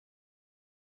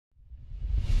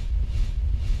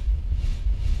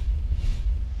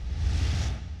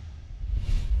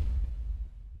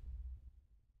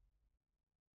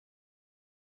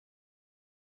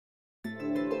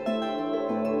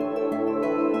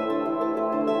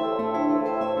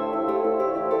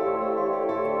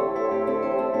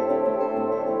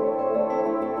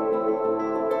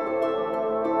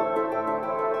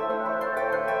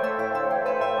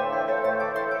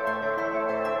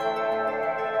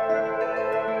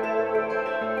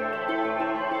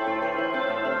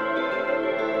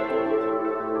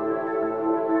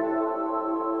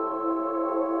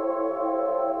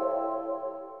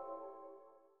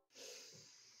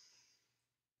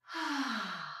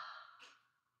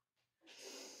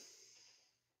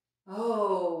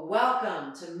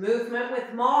Welcome to Movement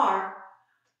with Mar,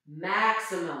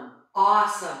 Maximum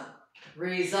Awesome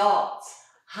Results.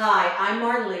 Hi, I'm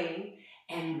Marlene,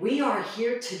 and we are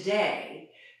here today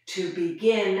to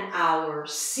begin our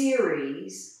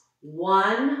series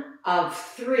 1 of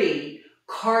 3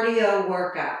 cardio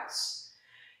workouts.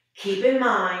 Keep in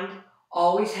mind,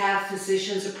 always have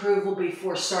physician's approval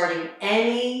before starting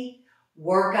any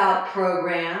workout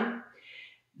program.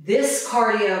 This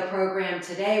cardio program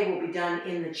today will be done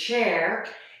in the chair.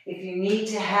 If you need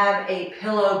to have a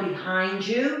pillow behind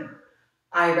you,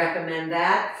 I recommend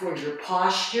that for your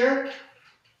posture.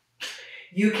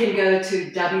 You can go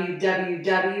to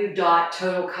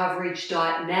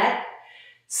www.totalcoverage.net,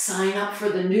 sign up for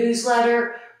the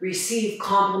newsletter, receive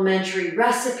complimentary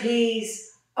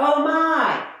recipes. Oh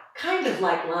my, kind of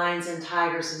like lions and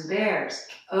tigers and bears.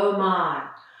 Oh my.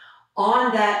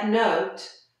 On that note,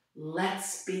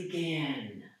 let's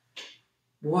begin.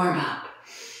 Warm up.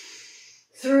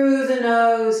 Through the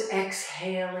nose,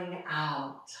 exhaling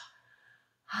out.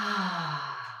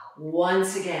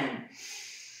 Once again,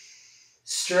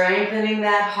 strengthening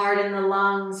that heart in the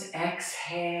lungs,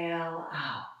 exhale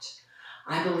out.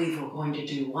 I believe we're going to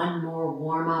do one more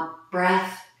warm-up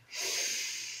breath.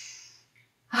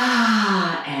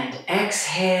 And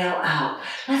exhale out.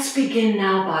 Let's begin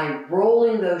now by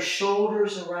rolling those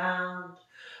shoulders around.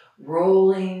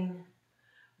 Rolling,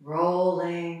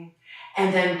 rolling,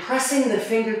 and then pressing the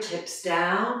fingertips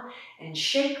down and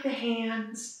shake the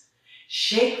hands,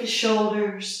 shake the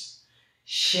shoulders,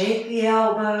 shake the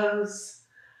elbows,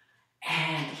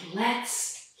 and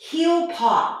let's heel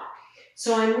pop.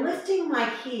 So I'm lifting my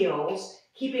heels,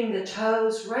 keeping the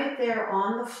toes right there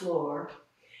on the floor,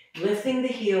 lifting the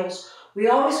heels. We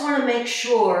always want to make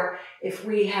sure if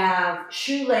we have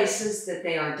shoelaces that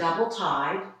they are double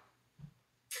tied.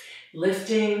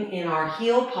 Lifting in our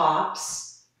heel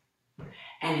pops,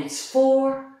 and it's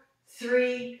 4,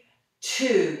 3,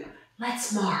 2.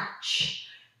 Let's march.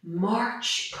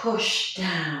 March, push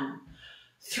down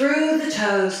through the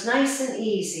toes, nice and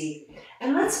easy.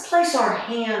 And let's place our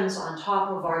hands on top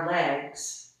of our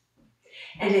legs.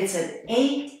 And it's an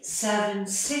 8, 7,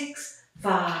 6,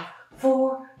 5,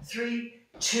 4, 3,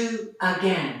 2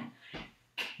 again.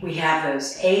 We have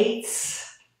those 8s.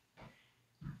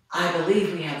 I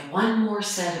believe we have one more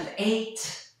set of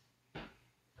 8.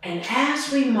 And as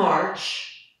we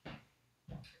march,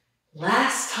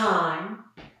 last time,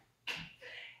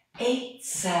 8,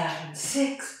 7,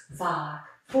 6, 5,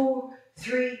 4,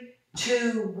 3,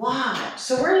 2, wide.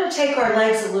 So we're going to take our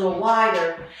legs a little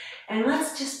wider and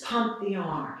let's just pump the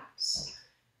arms.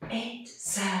 8,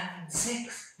 7,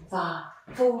 6, 5,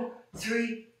 4,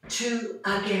 3, 2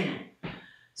 again.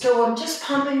 So I'm just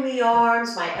pumping the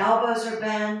arms, my elbows are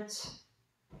bent.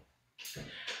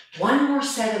 One more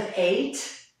set of 8.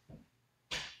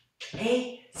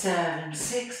 8, 7,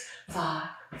 6, 5,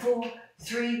 4,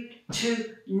 3,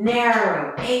 2,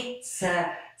 narrow. 8,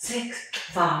 7, 6,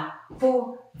 5,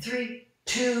 4, 3,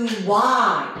 2,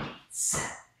 wide. 8, 7,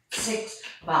 6,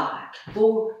 5,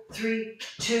 4, 3,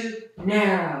 2,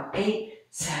 narrow. 8,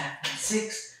 7,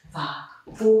 6, 5,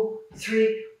 4,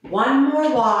 3, one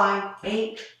more wide.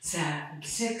 8, 7,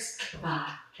 6, 5,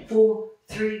 4,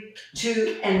 3,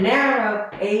 2, and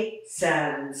narrow. 8,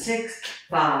 7, 6,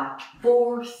 5,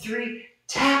 4, 3.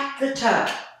 Tap the toe.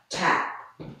 Tap,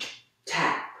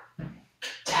 tap,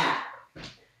 tap.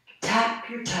 Tap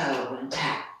your toe and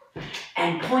tap.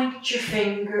 And point your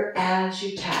finger as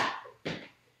you tap.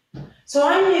 So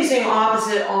I'm using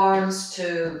opposite arms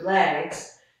to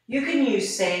legs. You can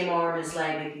use same arm as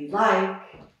leg if you like.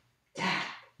 Tap,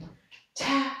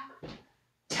 tap,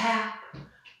 tap,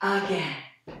 again.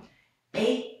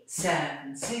 8,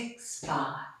 7, 6,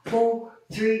 5, 4,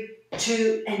 3,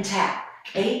 2, and tap.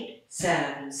 8,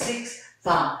 7, 6,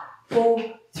 5,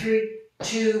 4, 3,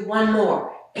 2, one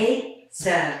more. 8,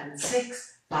 7,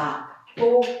 6, 5,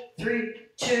 4, 3,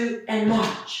 2, and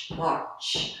march,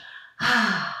 march.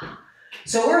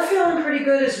 So we're feeling pretty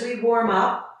good as we warm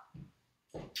up.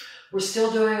 We're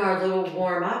still doing our little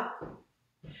warm up.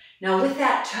 Now with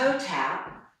that toe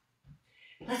tap,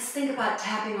 let's think about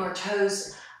tapping our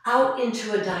toes out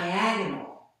into a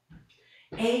diagonal.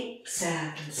 8,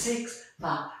 7, 6,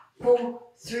 5, 4,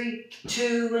 3,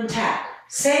 2, and tap.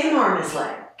 Same arm as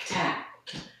leg. Tap,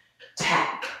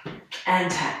 tap, and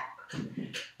tap.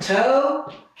 Toe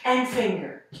and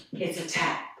finger. It's a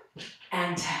tap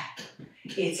and tap.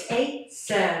 It's 8,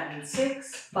 7,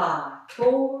 6, 5,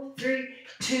 4, 3,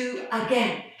 2,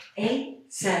 again. 8,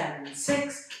 7,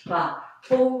 6, 5,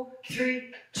 4,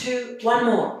 3, 2, one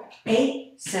more.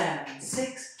 8, 7,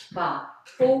 6, 5,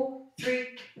 4,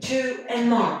 3, 2, and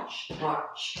march,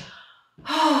 march.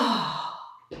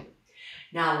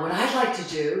 Now what I'd like to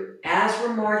do, as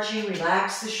we're marching,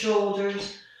 relax the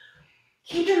shoulders.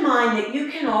 Keep in mind that you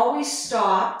can always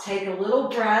stop, take a little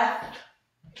breath,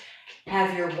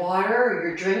 have your water or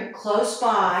your drink close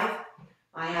by.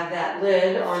 I have that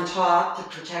lid on top to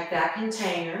protect that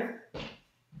container.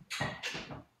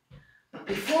 But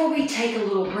before we take a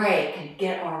little break and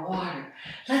get our water,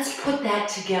 let's put that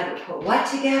together. Put what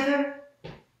together?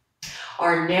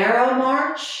 Our narrow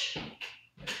march,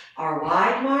 our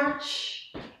wide march,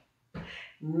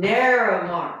 narrow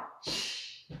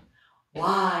march,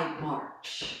 wide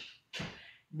march,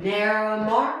 narrow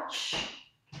march,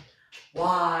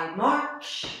 wide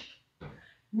march,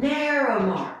 narrow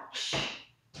march,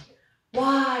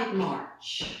 wide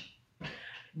march,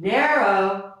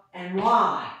 narrow and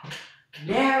wide,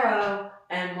 narrow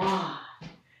and wide,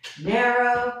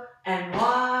 narrow and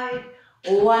wide.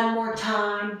 One more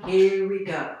time, here we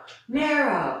go.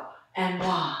 Narrow and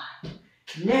wide,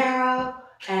 narrow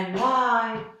and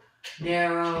wide,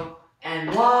 narrow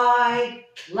and wide.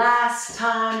 Last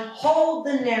time, hold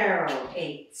the narrow.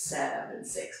 8, 7,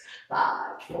 6,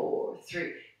 5, 4,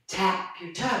 3. Tap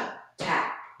your toe,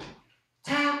 tap,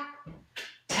 tap,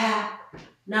 tap.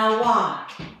 Now wide,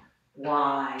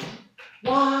 wide,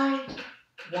 wide,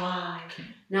 wide.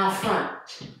 Now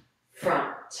front,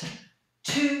 front.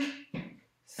 2,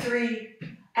 3,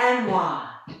 and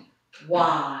wide,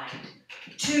 wide.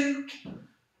 2,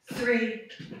 3,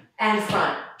 and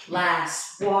front.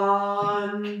 Last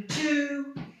 1,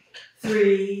 2,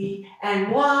 3,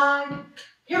 and wide.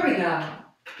 Here we go.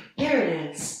 Here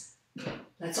it is.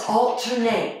 Let's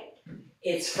alternate.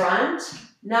 It's front,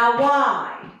 now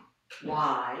wide,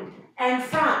 wide, and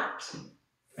front,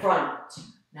 front.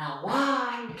 Now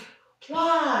wide,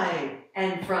 wide,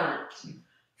 and front,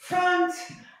 front,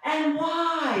 and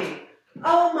wide.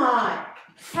 Oh my,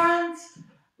 front.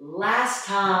 Last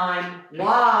time,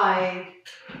 wide,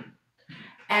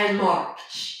 and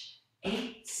march.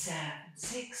 8, 7,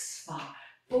 6, 5,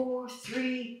 4,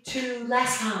 3, 2.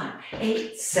 Last time.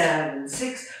 8, 7,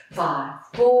 6, 5,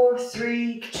 4,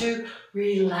 3, 2.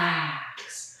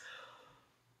 Relax.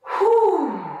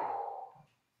 Whew.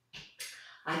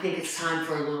 I think it's time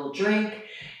for a little drink.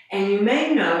 And you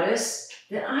may notice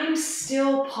that I'm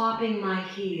still popping my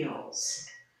heels.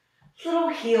 Little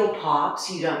heel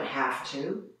pops, you don't have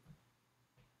to.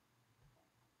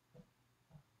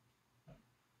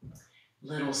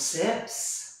 Little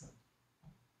sips.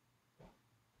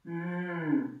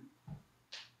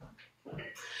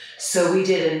 So we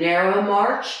did a narrow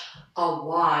march, a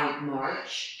wide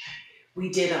march. We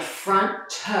did a front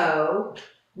toe.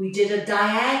 We did a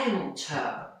diagonal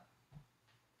toe.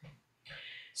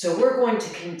 So we're going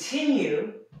to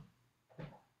continue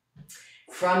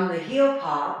from the heel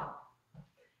pop.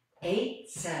 8,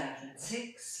 7,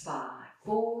 6, 5,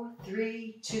 4,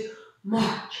 3, 2,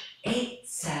 march. 8,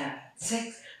 7,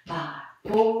 6, 5,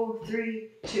 4, 3,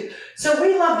 2. So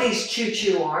we love these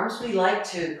choo-choo arms. We like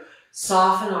to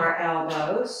soften our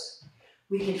elbows.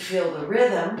 We can feel the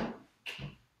rhythm.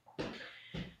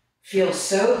 Feels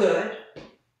so good.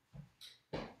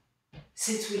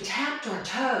 Since we tapped our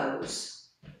toes,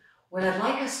 what I'd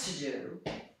like us to do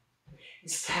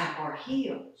is tap our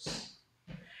heels.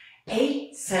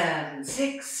 8, 7,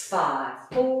 6, 5,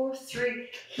 4, 3,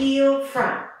 heel,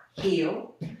 front,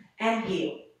 heel, and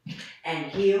heel, and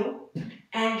heel,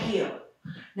 and heel.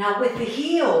 Now with the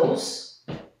heels,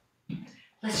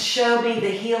 let's show me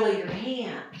the heel of your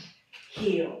hand.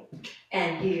 Heel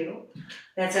and heel.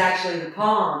 That's actually the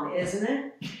palm, isn't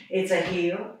it? It's a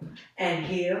heel and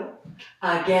heel.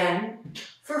 Again,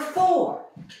 for 4.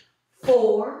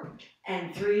 4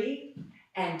 and 3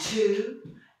 and 2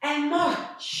 and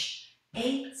march.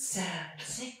 8, 7,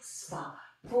 6, 5,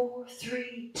 4,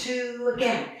 3, 2.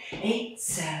 Again. 8,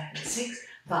 7, 6,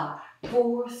 5,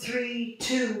 4, 3,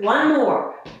 2. One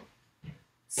more.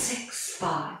 6,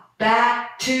 5.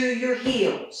 Back to your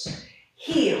heels.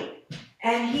 Heel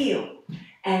and heel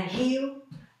and heel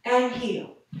and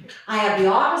heel. I have the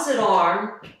opposite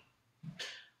arm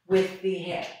with the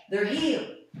hip. They're heel.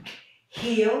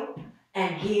 Heel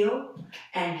and heel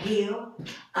and heel.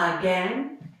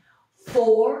 Again.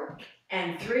 4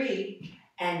 and 3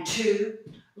 and 2.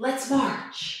 Let's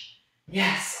march.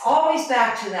 Yes, always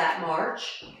back to that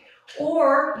march.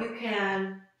 Or you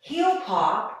can heel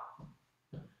pop.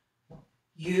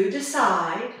 You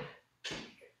decide.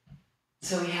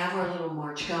 So we have our little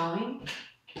march going.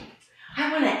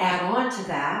 I want to add on to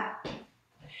that.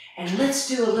 And let's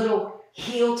do a little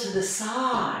heel to the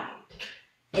side.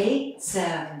 8,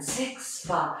 7, 6,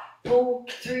 5, 4,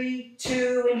 3,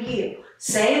 2, and heel.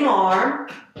 Same arm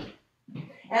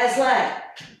as leg.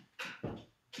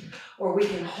 Or we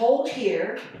can hold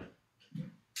here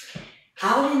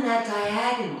out in that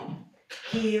diagonal.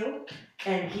 Heel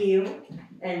and heel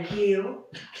and heel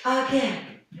again.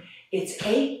 It's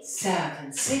 8,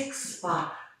 7, 6,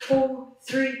 5, 4,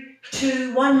 3,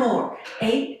 2, one more.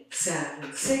 8,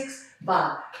 7, 6,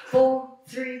 5, 4,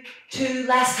 3, 2,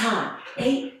 last time.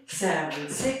 8, 7,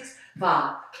 6,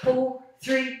 5, 4,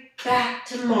 3, back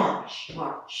to march,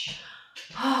 march.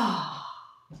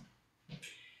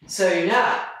 So you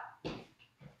know,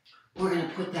 we're going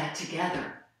to put that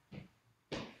together.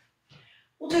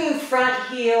 We'll do front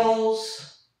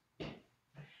heels.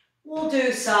 We'll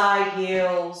do side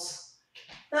heels.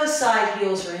 Those side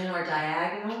heels are in our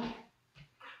diagonal.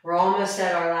 We're almost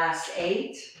at our last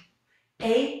 8.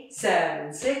 8,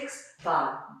 7, 6,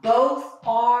 5. Both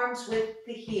arms with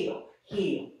the heel.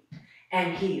 Heel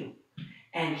and heel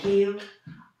and heel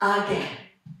again.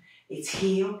 It's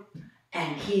heel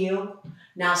and heel.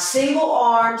 Now single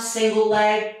arm, single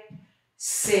leg,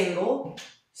 single,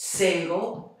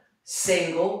 single,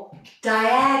 single,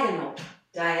 diagonal,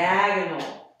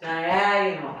 diagonal,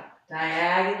 diagonal,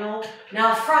 diagonal.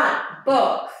 Now front,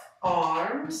 both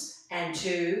arms, and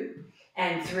 2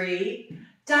 and 3,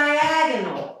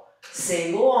 diagonal,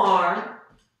 single arm,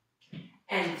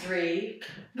 and 3.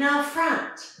 Now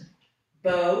front,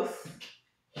 both,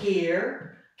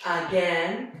 here,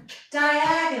 again,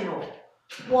 diagonal,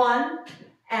 1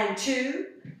 and 2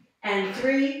 and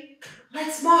 3.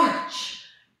 Let's march.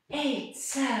 8,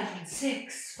 7,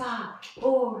 6, 5,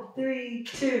 4, 3,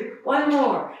 2. One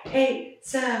more. 8,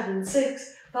 7,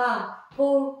 6, 5,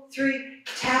 4, 3.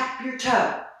 Tap your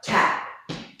toe. Tap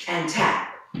and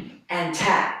tap and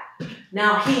tap.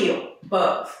 Now heel,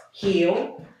 both.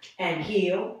 Heel and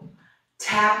heel.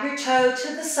 Tap your toe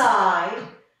to the side.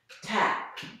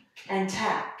 Tap and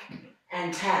tap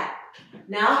and tap.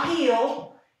 Now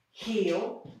heel,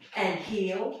 heel and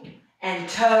heel, and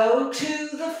toe to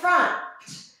the front.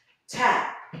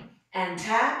 Tap and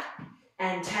tap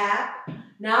and tap.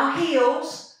 Now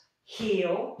heels,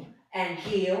 heel and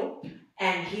heel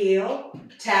and heel.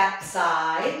 Tap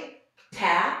side,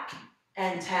 tap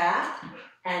and tap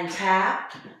and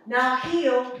tap. Now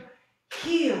heel,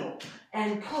 heel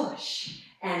and push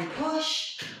and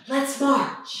push. Let's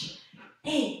march.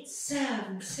 8,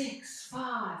 7, 6,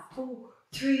 5, 4,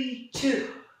 3, 2.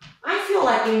 I feel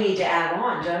like we need to add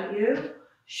on, don't you?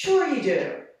 Sure you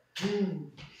do.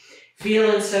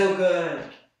 Feeling so good.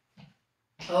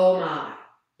 Oh my.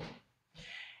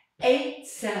 8,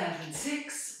 7,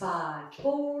 6, 5,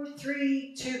 4,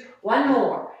 3, 2. One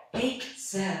more. 8,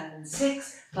 7,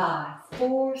 6, 5,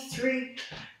 4, 3.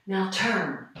 Now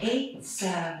turn. 8,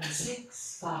 7,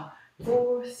 6, 5,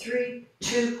 4, 3,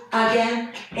 2.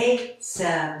 Again. 8,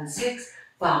 7, 6,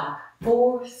 5,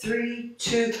 4, 3,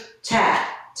 2. Tap,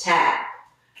 tap,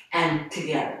 and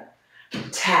together.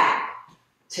 Tap,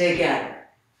 together.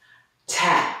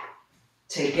 Tap,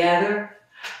 together.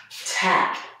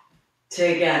 Tap,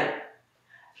 together.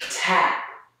 Tap,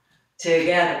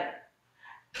 together.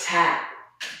 Tap,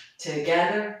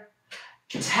 together.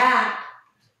 Tap,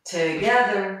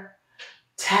 together.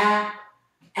 Tap,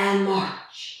 and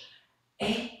march.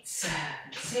 8, 7,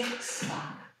 6, 5,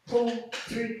 4,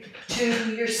 3,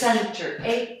 2. Your center.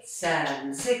 8,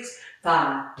 7, 6,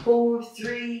 5, 4,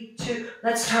 3, 2.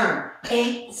 Let's turn.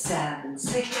 8, 7,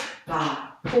 6, 5,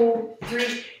 4,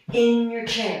 3. In your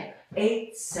chair.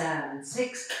 8, 7,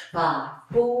 6, 5,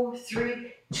 4,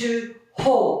 3, 2.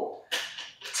 Hold.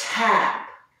 Tap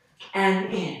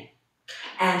and in.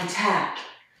 And tap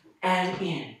and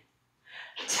in.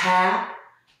 Tap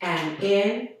and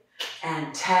in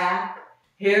and tap.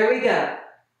 Here we go.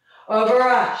 A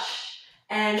brush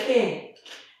and in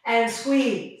and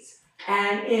squeeze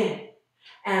and in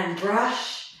and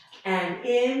brush and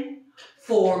in.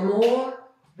 4 more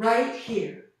right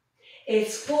here.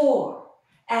 It's 4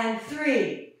 and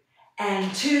 3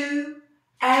 and 2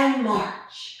 and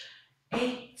march.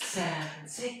 8, 7,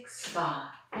 6, 5,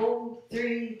 4,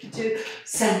 3, 2.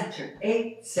 Center.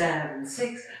 8, 7,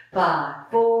 6, 5,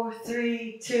 4,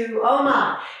 3, 2. Oh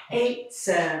my. 8,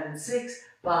 7, 6,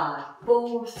 5,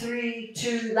 4, 3,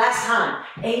 2. Last time.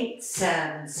 8,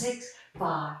 7, 6,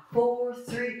 5, 4,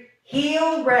 3.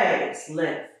 Heel raise.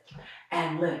 Lift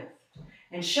and lift.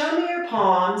 And show me your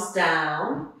palms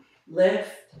down.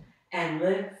 Lift and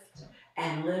lift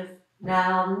and lift.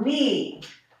 Now knee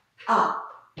up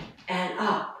and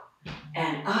up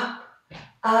and up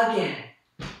again.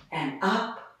 And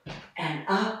up and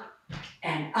up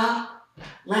and up.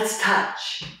 Let's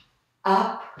touch.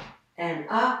 Up and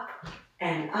up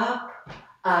and up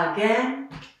again.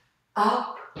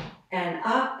 Up and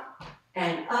up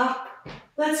and up.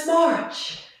 Let's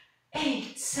march.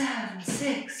 8, 7,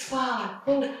 6, 5,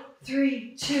 4,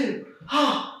 3, 2.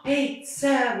 8,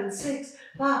 7, 6,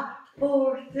 5,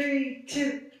 4, 3,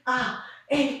 2.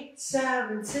 8,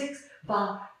 7, 6,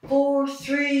 5, 4,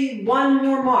 3. One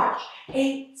more march.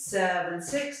 8, 7,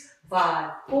 6,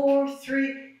 5, 4,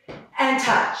 3. And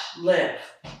touch. Lift.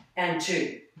 And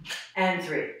 2. And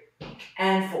 3.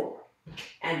 And 4.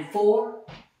 And 4.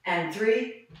 And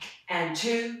 3. And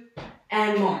 2.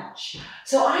 And march.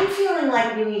 So I'm feeling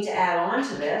like we need to add on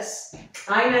to this.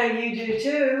 I know you do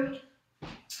too.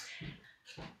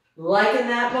 Liking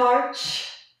that march?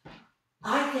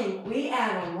 I think we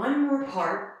add on one more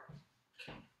part.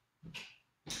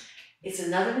 It's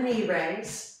another knee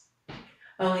raise.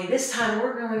 Only this time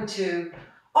we're going to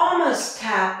almost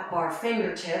tap our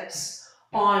fingertips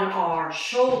on our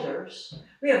shoulders.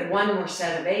 We have one more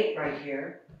set of 8 right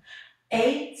here.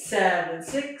 8, 7,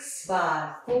 6,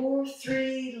 5, 4,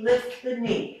 3, lift the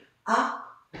knee. Up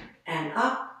and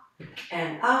up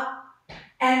and up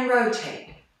and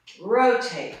rotate.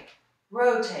 Rotate,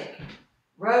 rotate,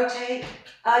 rotate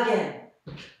again.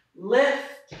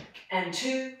 Lift and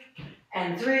 2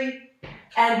 and 3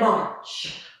 and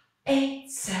march. 8,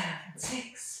 7,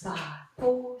 6, 5,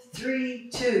 4, 3,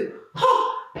 2.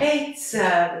 8,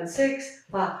 7, 6,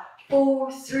 5,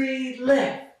 4, 3,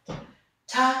 lift.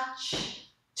 Touch,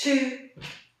 2,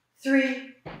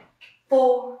 3,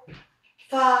 4,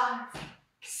 5,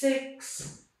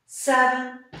 6,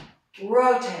 7.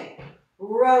 Rotate,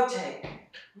 rotate,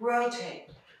 rotate.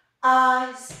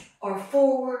 Eyes are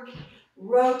forward.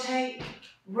 Rotate,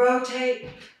 rotate.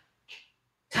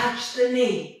 Touch the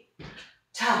knee.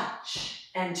 Touch.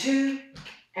 And 2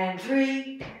 and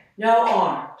 3. No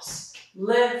arms.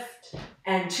 Lift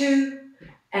and 2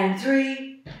 and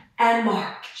 3 and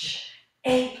march.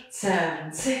 8,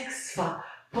 7, 6, 5,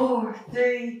 4,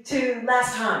 3, 2.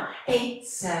 Last time. 8,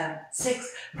 7,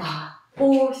 6, 5,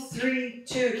 4, 3,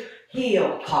 2.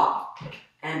 Heel pop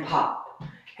and pop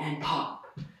and pop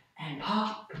and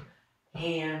pop.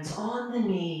 Hands on the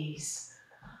knees.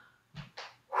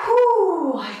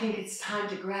 Whew, I think it's time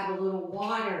to grab a little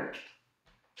water.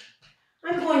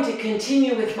 I'm going to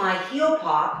continue with my heel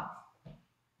pop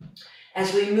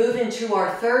as we move into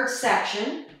our third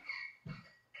section.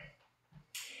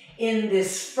 In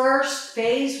this first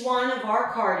phase 1 of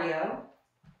our cardio,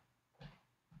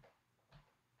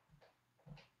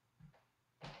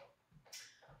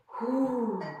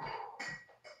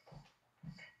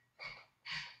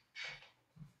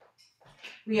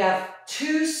 we have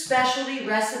 2 specialty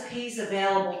recipes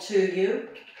available to you.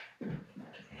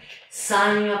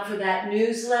 Signing up for that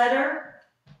newsletter,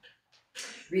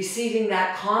 receiving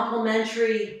that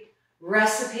complimentary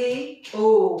recipe.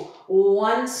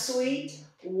 1 sweet,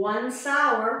 1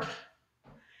 sour.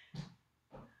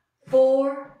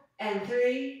 4 and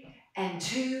 3 and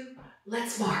 2.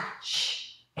 Let's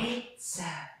march. 8, 7,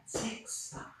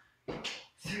 6, 5,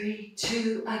 3,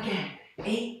 2. Again.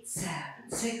 8, 7,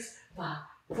 6, 5,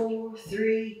 4,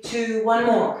 3, 2. One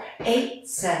more. 8,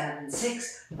 7,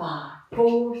 6, 5,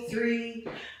 4, 3.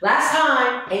 Last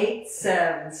time. 8,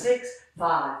 7, 6,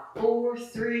 5, 4,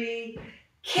 3.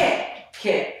 Kick,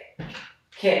 kick,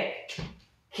 kick,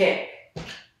 kick,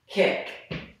 kick,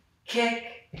 kick,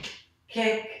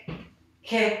 kick,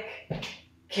 kick,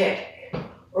 kick.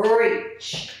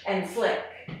 Reach and flick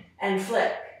and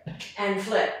flick and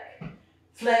flick,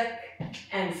 flick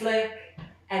and flick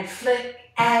and flick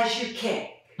as you kick.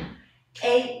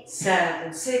 8,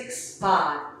 7, 6,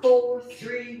 5, 4,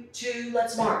 3, 2.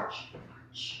 Let's march.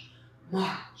 March,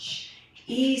 march.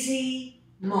 Easy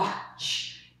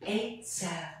march. 8,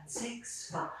 7,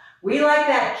 6, 5. We like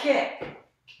that kick.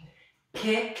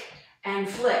 Kick and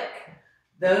flick.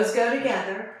 Those go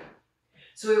together.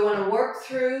 So we want to work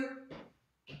through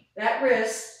that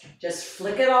wrist. Just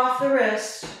flick it off the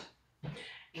wrist.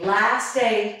 Last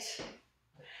 8.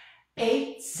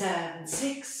 8, 7,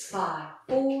 6, 5,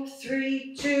 4,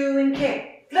 3, 2, and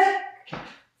kick. Flick,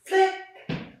 flick,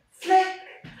 flick.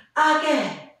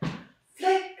 Again.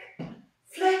 Flick,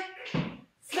 flick,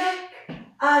 flick.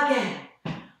 Again.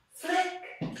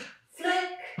 Flick, flick,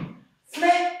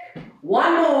 flick.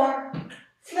 One more.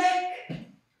 Flick,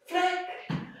 flick,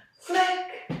 flick.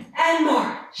 And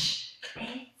march.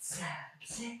 8, 7,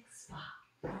 6, 5,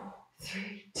 4,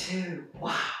 3, 2.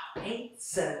 Wow. 8,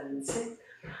 7, 6,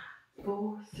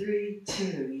 4, 3,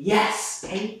 2. Yes.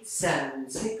 8, 7,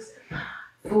 6,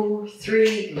 4,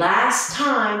 3. Last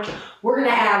time, we're going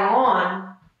to add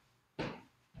on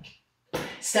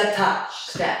step, touch,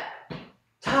 step.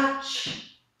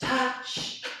 Touch,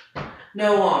 touch.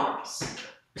 No arms.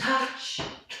 Touch,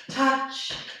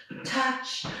 touch,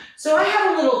 touch. So I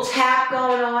have a little tap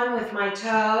going on with my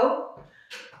toe.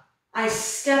 I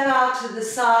step out to the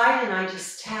side and I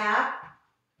just tap,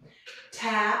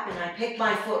 tap, and I pick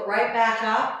my foot right back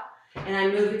up and I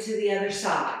move it to the other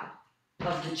side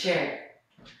of the chair.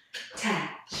 Tap,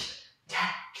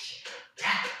 tap,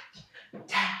 tap,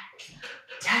 tap,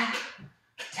 tap,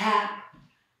 tap,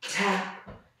 tap,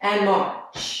 and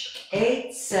march.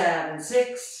 8, 7,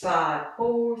 6, 5,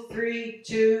 4, 3,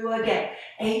 2, again.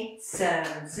 8,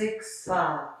 7, 6,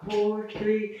 5, 4,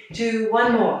 3, 2,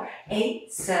 one more.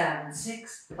 8, 7,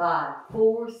 6, 5,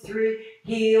 4, 3,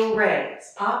 heel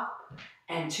raise. Up,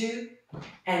 and 2,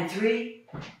 and 3,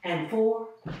 and 4,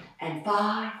 and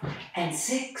 5, and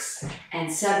 6,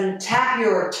 and 7. Tap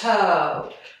your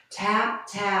toe. Tap,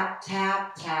 tap,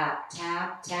 tap, tap,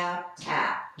 tap, tap,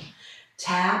 tap.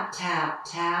 Tap, tap,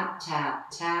 tap, tap,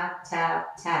 tap,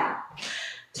 tap, tap.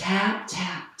 Tap,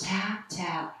 tap, tap,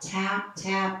 tap, tap,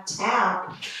 tap,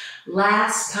 tap.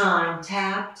 Last time,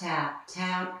 tap, tap,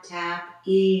 tap, tap,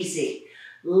 easy.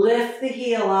 Lift the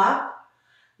heel up.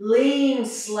 Lean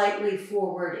slightly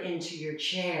forward into your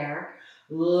chair.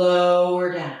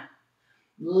 Lower down.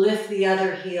 Lift the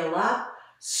other heel up.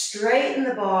 Straighten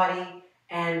the body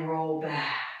and roll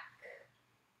back.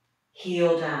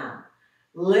 Heel down.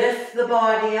 Lift the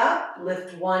body up,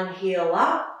 lift one heel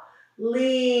up,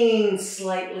 lean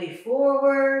slightly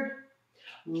forward,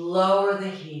 lower the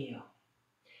heel.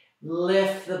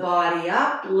 Lift the body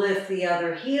up, lift the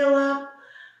other heel up,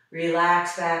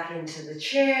 relax back into the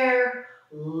chair,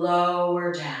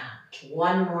 lower down.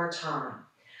 One more time.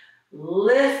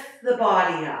 Lift the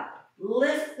body up,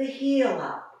 lift the heel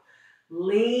up,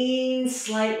 lean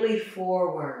slightly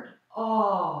forward.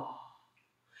 Oh.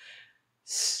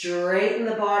 Straighten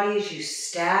the body as you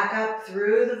stack up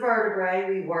through the vertebrae.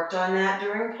 We worked on that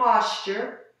during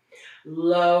posture.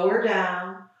 Lower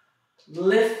down.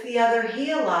 Lift the other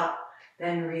heel up.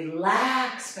 Then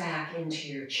relax back into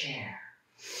your chair.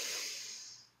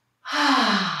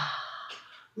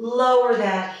 Lower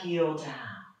that heel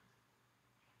down.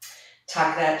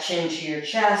 Tuck that chin to your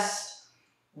chest.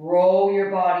 Roll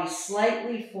your body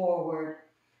slightly forward.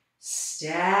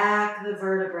 Stack the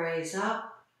vertebrae up.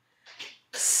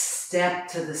 Step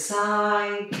to the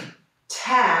side,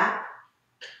 tap,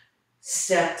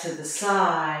 step to the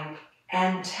side,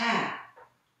 and tap.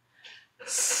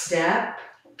 Step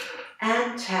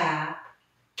and tap,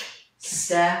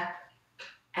 step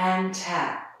and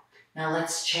tap. Now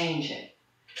let's change it.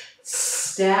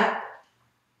 Step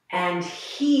and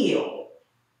heel.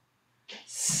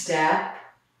 Step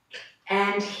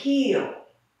and heel.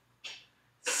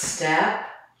 Step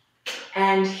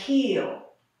and heel.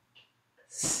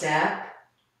 Step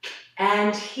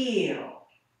and heel.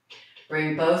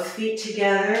 Bring both feet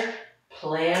together,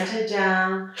 planted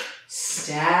down,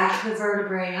 stack the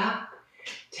vertebrae up.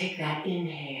 Take that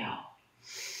inhale.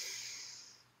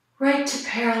 Right to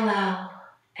parallel.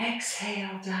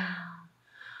 Exhale down.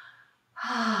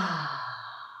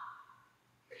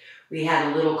 We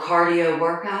had a little cardio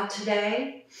workout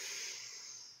today.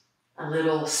 A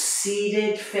little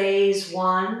seated phase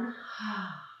 1.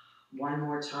 One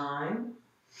more time.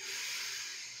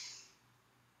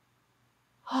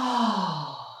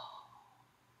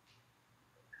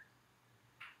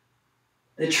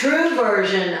 The true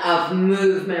version of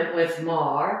Movement with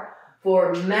Mar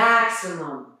for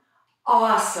maximum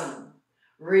awesome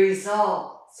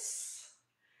results.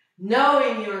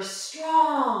 Knowing you're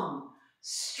strong,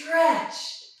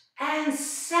 stretched, and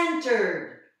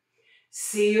centered.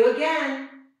 See you again